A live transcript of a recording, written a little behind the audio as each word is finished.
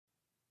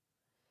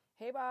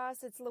Hey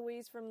boss, it's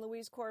Louise from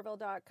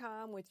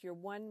louisecorville.com with your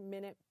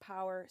 1-minute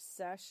power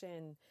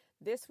session.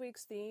 This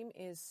week's theme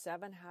is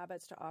 7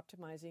 habits to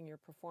optimizing your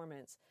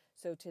performance.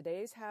 So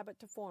today's habit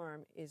to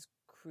form is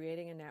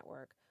creating a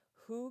network.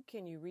 Who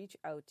can you reach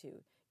out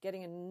to?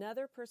 Getting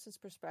another person's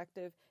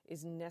perspective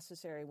is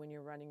necessary when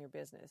you're running your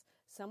business.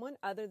 Someone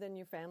other than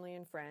your family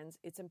and friends,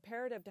 it's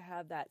imperative to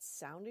have that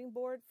sounding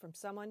board from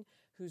someone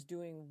who's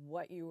doing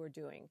what you are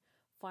doing.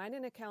 Find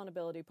an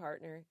accountability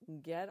partner,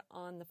 get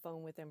on the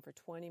phone with them for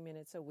 20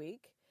 minutes a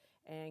week,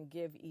 and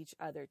give each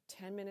other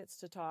 10 minutes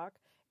to talk.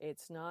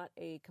 It's not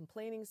a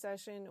complaining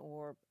session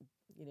or,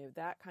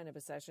 that kind of a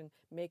session.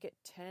 Make it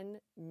 10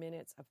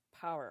 minutes of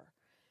power.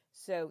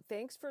 So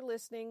thanks for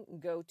listening.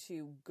 Go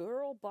to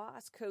Girl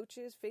Boss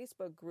Coaches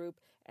Facebook group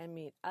and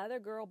meet other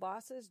girl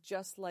bosses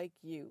just like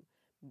you.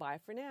 Bye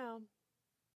for now.